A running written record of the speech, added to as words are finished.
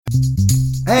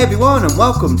Hey everyone, and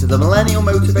welcome to the Millennial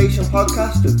Motivation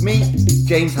Podcast with me,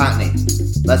 James Hackney.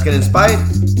 Let's get inspired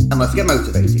and let's get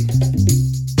motivated.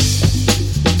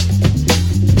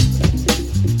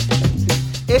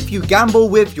 If you gamble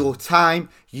with your time,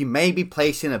 you may be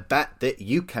placing a bet that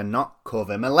you cannot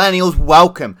cover. Millennials,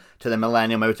 welcome to the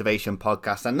Millennial Motivation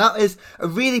Podcast. And that is a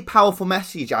really powerful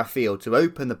message, I feel, to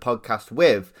open the podcast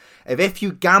with. If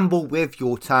you gamble with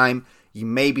your time, you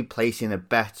may be placing a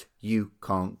bet you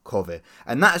can't cover.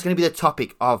 And that is going to be the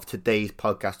topic of today's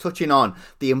podcast, touching on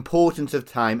the importance of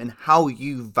time and how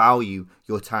you value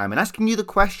your time. And asking you the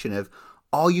question of,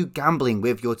 are you gambling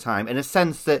with your time? In a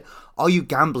sense that, are you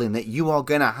gambling that you are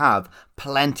going to have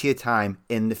plenty of time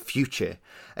in the future?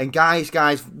 And guys,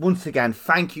 once again,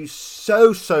 thank you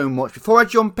so much. Before I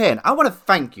jump in, I want to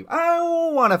thank you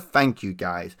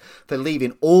guys for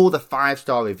leaving all the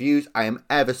 5-star reviews. I am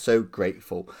ever so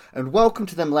grateful. And welcome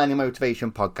to the Millennial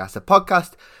Motivation Podcast, a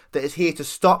podcast that is here to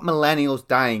stop millennials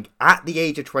dying at the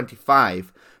age of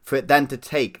 25 for it then to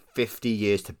take 50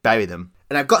 years to bury them.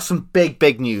 And I've got some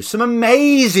big news, some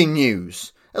amazing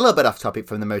news. A little bit off topic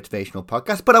from the motivational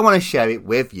podcast, but I want to share it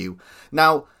with you.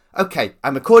 Now, okay,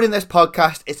 I'm recording this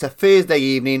podcast. It's a Thursday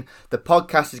evening. The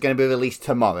podcast is going to be released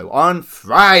tomorrow on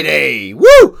Friday.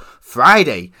 Woo!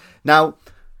 Friday. Now,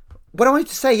 what I wanted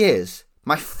to say is,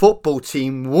 my football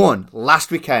team won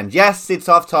last weekend. Yes, it's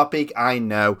off topic, I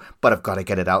know, but I've got to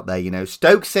get it out there, you know.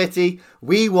 Stoke City,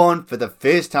 we won for the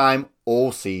first time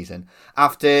all season.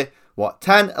 After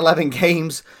 10, 11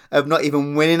 games of not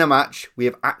even winning a match, we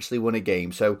have actually won a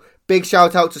game. So big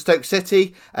shout out to Stoke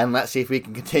City, and let's see if we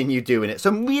can continue doing it.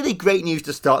 Some really great news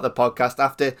to start the podcast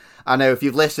after. I know if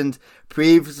you've listened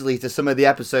previously to some of the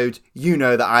episodes, you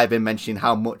know that I've been mentioning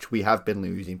how much we have been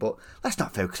losing. But let's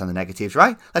not focus on the negatives,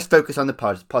 right? Let's focus on the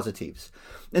positives.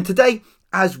 And today,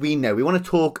 as we know, we want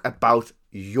to talk about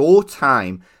your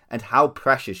time and how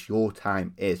precious your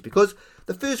time is. Because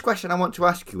the first question I want to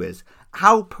ask you is,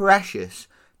 how precious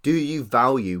do you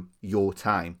value your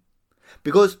time?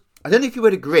 Because I don't know if you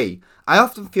would agree, I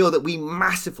often feel that we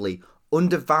massively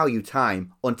undervalue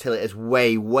time until it is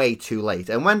way too late.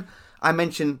 And when I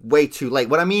mention way too late,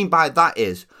 what I mean by that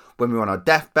is when we're on our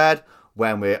deathbed,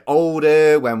 when we're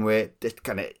older, when we're just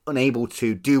kind of unable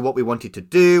to do what we wanted to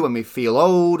do, when we feel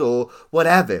old or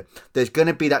whatever. There's going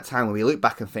to be that time when we look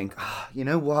back and think, you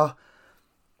know what?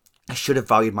 I should have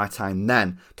valued my time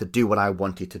then to do what I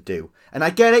wanted to do. And I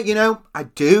get it, you know, I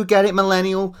do get it,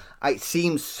 millennial. It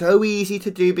seems so easy to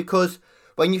do because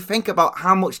when you think about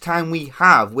how much time we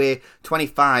have, we're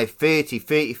 25, 30,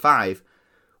 35,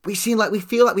 we feel like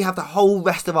we have the whole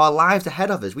rest of our lives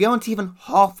ahead of us. We aren't even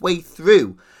halfway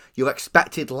through your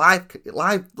expected life. You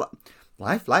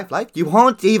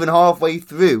aren't even halfway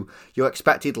through your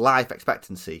expected life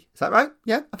expectancy. Is that right?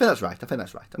 Yeah, I think that's right.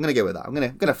 I'm going to go with that. I'm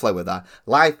going to flow with that.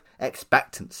 Life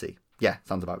expectancy. Yeah,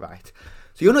 sounds about right.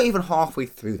 So you're not even halfway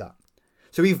through that.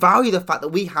 So we value the fact that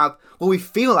we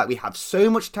feel like we have so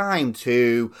much time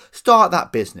to start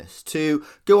that business, to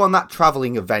go on that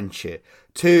travelling adventure,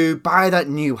 to buy that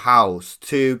new house,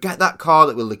 to get that car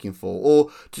that we're looking for,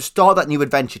 or to start that new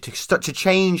adventure, to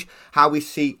change how we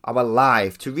see our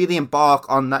life, to really embark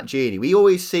on that journey. We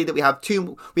always see that we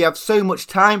have so much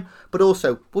time, but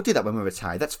also we'll do that when we're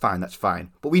retired. That's fine.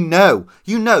 But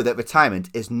you know that retirement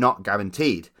is not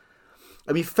guaranteed.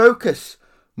 And we focus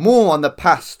more on the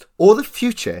past or the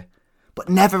future, but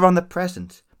never on the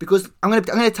present. Because I'm going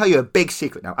to tell you a big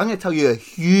secret now. I'm going to tell you a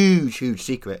huge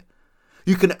secret.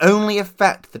 You can only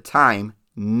affect the time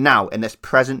now in this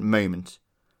present moment.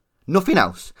 Nothing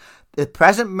else. The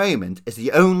present moment is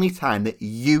the only time that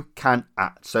you can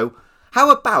act. So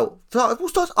we'll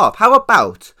start off. How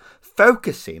about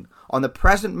focusing on the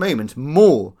present moment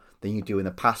more than you do in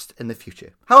the past and the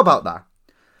future? How about that?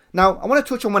 Now, I want to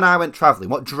touch on when I went travelling.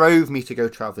 What drove me to go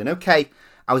travelling? Okay,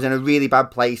 I was in a really bad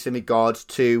place in regards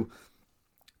to,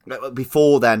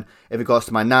 before then, in regards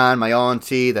to my nan, my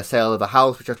auntie, the sale of the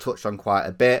house, which I've touched on quite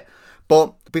a bit.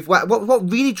 But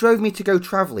what really drove me to go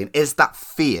travelling is that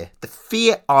fear. The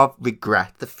fear of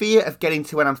regret. The fear of getting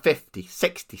to when I'm 50,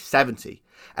 60, 70.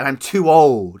 And I'm too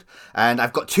old. And I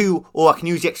can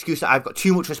use the excuse that I've got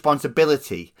too much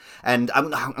responsibility. And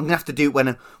I'm going to have to do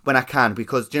it when I can.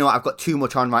 Because, do you know what? I've got too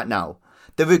much on right now.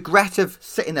 The regret of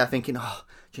sitting there thinking,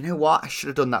 do you know what? I should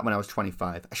have done that when I was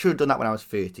 25. I should have done that when I was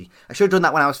 30. I should have done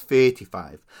that when I was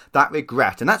 35. That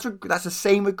regret. And that's the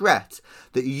same regret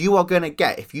that you are going to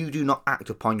get if you do not act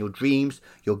upon your dreams,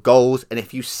 your goals, and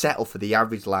if you settle for the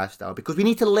average lifestyle. Because we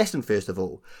need to listen, first of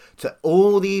all, to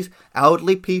all these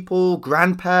elderly people,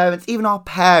 grandparents, even our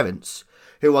parents,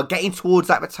 who are getting towards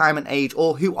that retirement age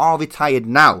or who are retired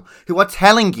now, who are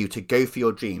telling you to go for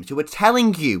your dreams, who are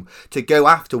telling you to go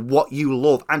after what you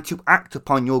love and to act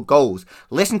upon your goals.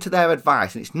 Listen to their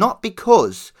advice, and it's not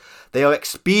because they are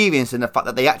experienced in the fact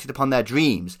that they acted upon their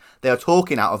dreams. They are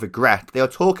talking out of regret. They are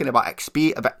talking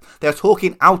they are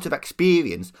talking out of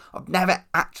experience of never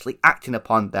actually acting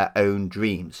upon their own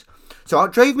dreams. So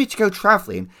what drove me to go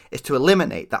travelling is to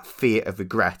eliminate that fear of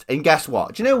regret. And guess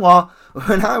what? Do you know what?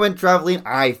 When I went travelling,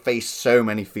 I faced so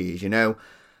many fears,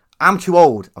 I'm too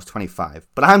old. I was 25,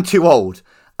 but I'm too old.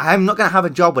 I'm not going to have a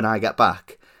job when I get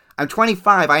back. I'm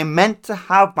 25. I am meant to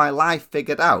have my life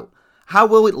figured out. How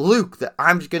will it look that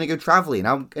I'm just going to go travelling?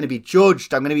 I'm going to be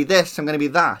judged. I'm going to be this. I'm going to be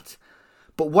that.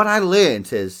 But what I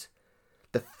learned is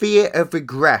the fear of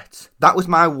regret. That was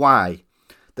my why.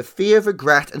 The fear of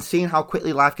regret and seeing how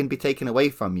quickly life can be taken away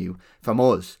from you, from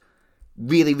us,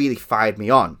 really, really fired me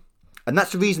on. And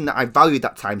that's the reason that I valued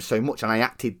that time so much and I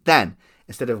acted then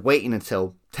instead of waiting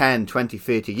until 10, 20,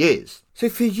 30 years. So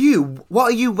for you, what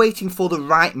are you waiting for the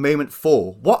right moment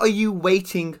for? What are you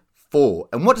waiting for?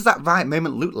 And what does that right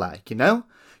moment look like,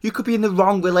 You could be in the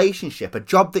wrong relationship, a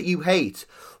job that you hate,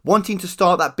 wanting to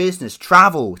start that business,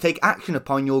 travel, take action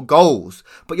upon your goals,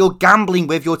 but you're gambling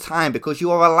with your time because you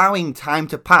are allowing time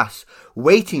to pass,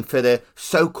 waiting for the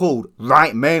so-called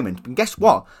right moment. And guess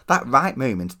what? That right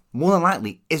moment more than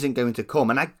likely isn't going to come.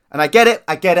 And I get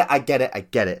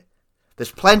it.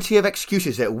 There's plenty of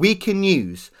excuses that we can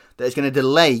use that is going to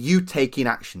delay you taking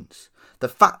actions. The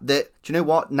fact that, do you know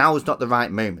what, now is not the right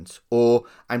moment, or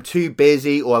I'm too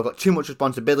busy, or I've got too much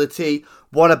responsibility,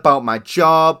 what about my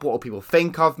job, what will people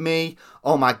think of me,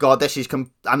 oh my god,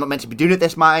 I'm not meant to be doing it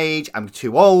this my age, I'm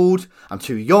too old, I'm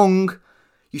too young.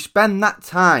 You spend that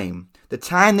time, the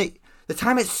time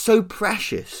that's so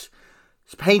precious,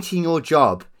 painting your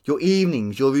job, your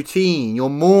evenings, your routine, your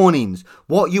mornings,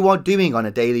 what you are doing on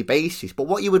a daily basis, but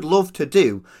what you would love to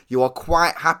do, you are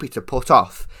quite happy to put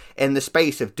off in the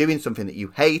space of doing something that you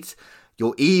hate,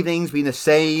 your evenings being the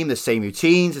same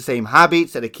routines, the same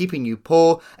habits that are keeping you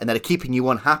poor and that are keeping you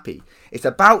unhappy. It's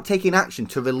about taking action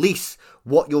to release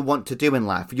what you want to do in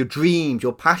life, your dreams,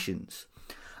 your passions.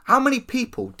 How many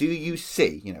people do you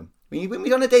see,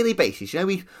 we on a daily basis,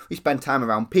 we spend time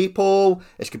around people.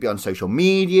 This could be on social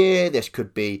media, this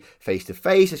could be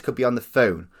face-to-face, this could be on the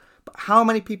phone. But how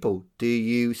many people do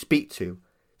you speak to,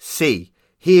 see,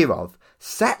 hear of,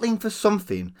 settling for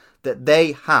something that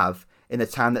they have in the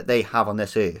time that they have on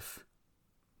this earth?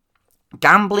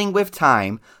 Gambling with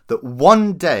time that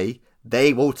one day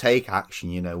they will take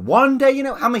action, One day,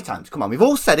 how many times? Come on, we've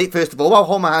all said it. First of all, I'll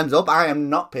hold my hands up. I am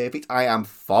not perfect. I am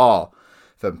far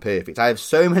from perfect. I have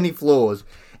so many flaws.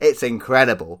 It's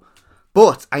incredible.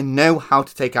 But I know how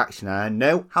to take action and I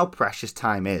know how precious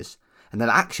time is. And that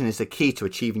action is the key to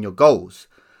achieving your goals.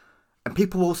 And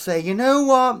people will say, you know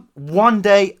what? One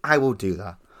day I will do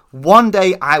that. One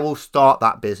day I will start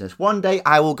that business. One day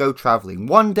I will go traveling.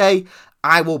 One day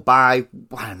I will buy,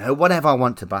 whatever I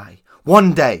want to buy.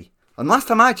 One day. And last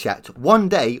time I checked, one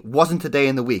day wasn't a day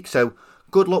in the week. So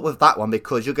good luck with that one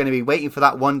because you're going to be waiting for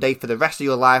that one day for the rest of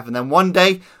your life. And then one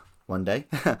day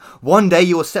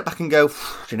you will sit back and go,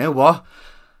 you know what?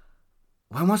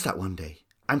 When was that one day?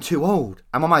 I'm too old.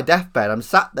 I'm on my deathbed. I'm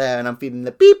sat there and I'm feeling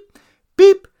the beep,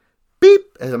 beep,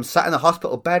 beep as I'm sat in the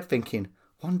hospital bed thinking,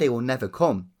 one day will never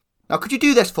come. Now, could you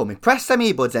do this for me? Press them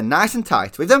earbuds in nice and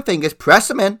tight. With them fingers, press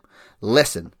them in.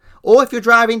 Listen. Or if you're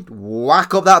driving,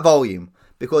 whack up that volume.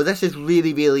 Because this is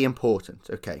really, really important.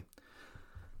 Okay.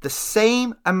 The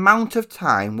same amount of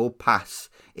time will pass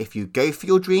if you go for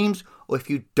your dreams or if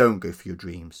you don't go for your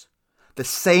dreams. The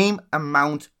same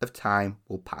amount of time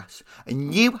will pass.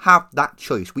 And you have that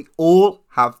choice. We all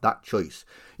have that choice.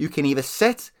 You can either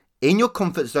sit in your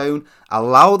comfort zone,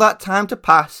 allow that time to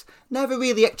pass, never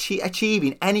really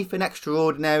achieving anything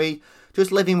extraordinary,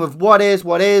 just living with what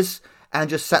is, and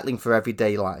just settling for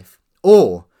everyday life.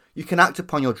 Or you can act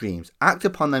upon your dreams, act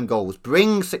upon them goals,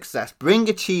 bring success, bring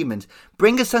achievement,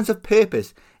 bring a sense of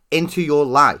purpose into your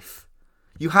life.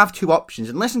 You have two options.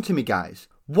 And listen to me, guys.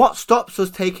 What stops us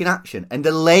taking action and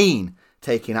delaying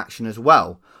taking action as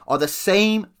well are the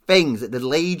same things that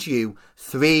delayed you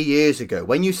 3 years ago.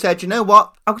 When you said, you know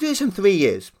what, I'll do this in 3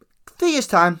 years. 3 years'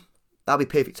 time, that'll be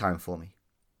perfect time for me.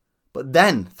 But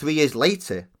then, 3 years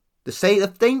later, the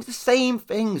same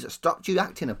things that stopped you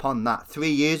acting upon that 3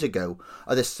 years ago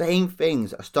are the same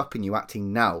things that are stopping you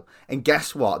acting now. And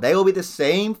guess what? They will be the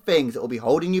same things that will be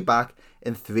holding you back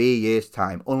in 3 years'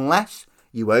 time, unless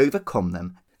you overcome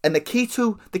them. And the key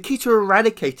to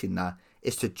eradicating that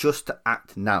is to just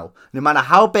act now. No matter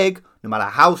how big, no matter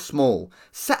how small.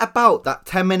 Set about that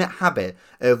 10-minute habit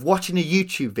of watching a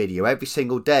YouTube video every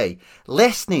single day,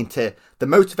 listening to the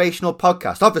motivational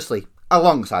podcast, obviously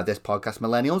alongside this podcast,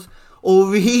 millennials, or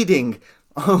reading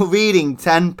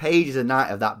 10 pages a night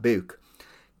of that book.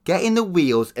 Getting the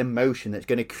wheels in motion that's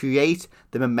going to create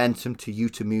the momentum to you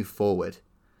to move forward.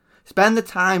 Spend the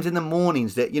times in the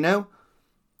mornings that,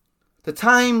 the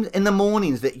times in the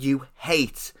mornings that you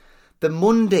hate, the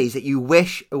Mondays that you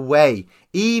wish away,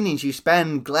 evenings you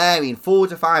spend glaring 4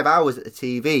 to 5 hours at the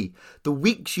TV, the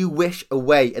weeks you wish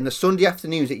away, and the Sunday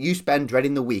afternoons that you spend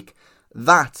dreading the week.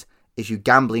 That is you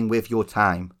gambling with your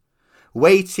time.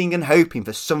 Waiting and hoping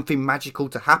for something magical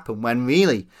to happen when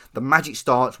really the magic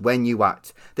starts when you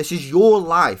act. This is your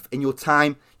life and your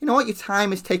time. You know what? Your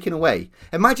time is taken away.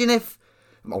 Imagine if...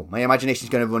 my imagination is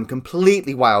going to run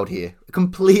completely wild here.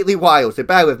 Completely wild, so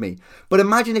bear with me. But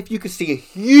imagine if you could see a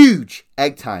huge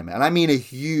egg timer, and I mean a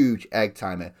huge egg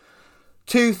timer.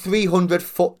 200-300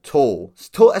 foot tall,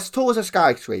 as tall as a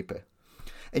skyscraper.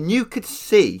 And you could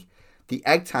see the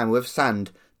egg timer with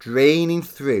sand draining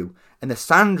through, and the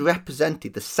sand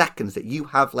represented the seconds that you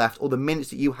have left or the minutes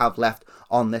that you have left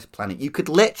on this planet. You could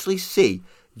literally see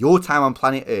your time on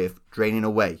planet Earth draining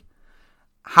away.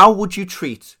 How would you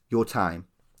treat your time?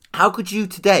 How could you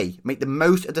today make the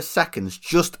most of the seconds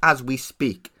just as we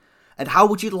speak? And how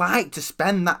would you like to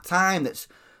spend that time that's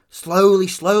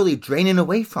slowly draining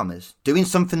away from us? Doing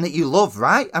something that you love,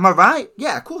 right? Am I right?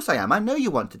 Yeah, of course I am. I know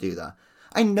you want to do that.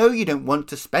 I know you don't want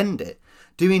to spend it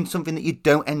doing something that you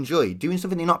don't enjoy, doing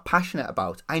something that you're not passionate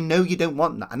about. I know you don't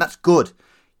want that, and that's good.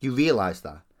 You realise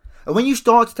that. And when you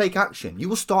start to take action, you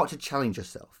will start to challenge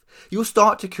yourself. You will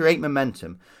start to create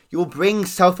momentum. You will bring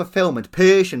self-fulfillment,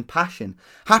 passion,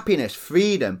 happiness,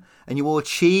 freedom, and you will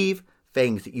achieve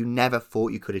things that you never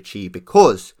thought you could achieve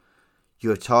because you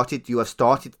have started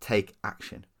to take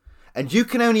action. And you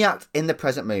can only act in the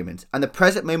present moment, and the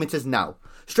present moment is now.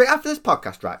 Straight after this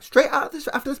podcast, right?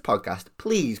 After this podcast,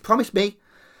 please promise me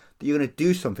that you're going to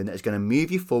do something that is going to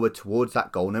move you forward towards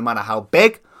that goal, no matter how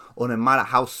big or no matter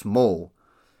how small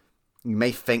you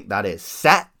may think that is.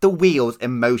 Set the wheels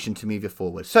in motion to move you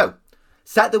forward. So,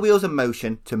 set the wheels in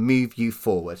motion to move you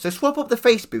forward. So swap up the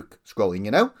Facebook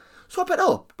scrolling, Swap it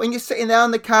up. When you're sitting there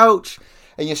on the couch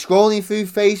and you're scrolling through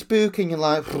Facebook and you're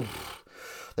like,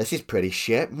 this is pretty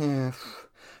shit. Yeah,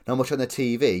 not much on the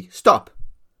TV. Stop.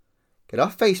 Get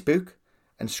off Facebook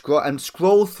and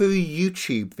scroll through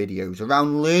YouTube videos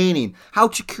around learning how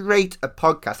to create a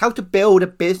podcast, how to build a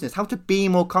business, how to be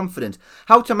more confident,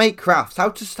 how to make crafts, how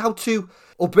to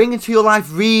or bring into your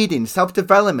life reading,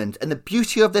 self-development. And the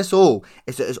beauty of this all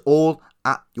is that it's all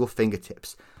at your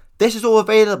fingertips. This is all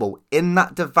available in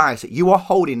that device that you are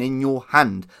holding in your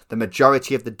hand the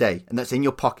majority of the day, and that's in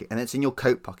your pocket and it's in your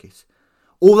coat pocket.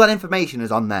 All that information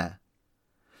is on there.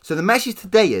 So the message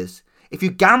today is, if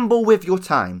you gamble with your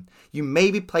time, you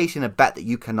may be placing a bet that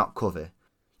you cannot cover.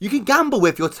 You can gamble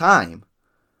with your time,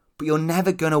 but you're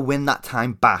never going to win that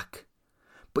time back.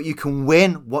 But you can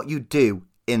win what you do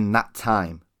in that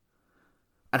time.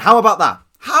 And how about that?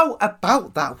 How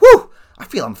about that? Woo! I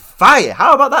feel on fire.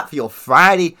 How about that for your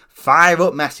Friday fire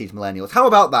up message, millennials? How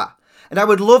about that? And I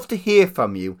would love to hear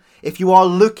from you if you are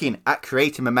looking at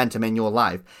creating momentum in your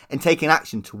life and taking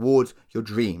action towards your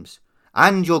dreams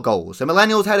and your goals. So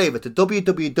millennials, head over to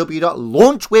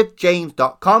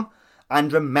www.launchwithjames.com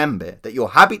and remember that your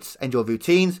habits and your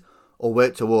routines all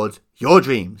work towards your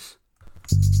dreams.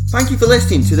 Thank you for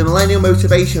listening to the Millennial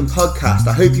Motivation Podcast.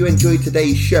 I hope you enjoyed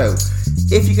today's show.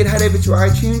 If you could head over to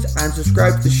iTunes and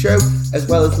subscribe to the show, as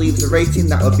well as leave us a rating,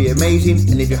 that would be amazing.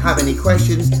 And if you have any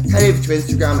questions, head over to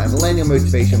Instagram at Millennial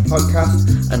Motivation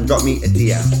Podcast and drop me a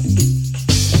DM.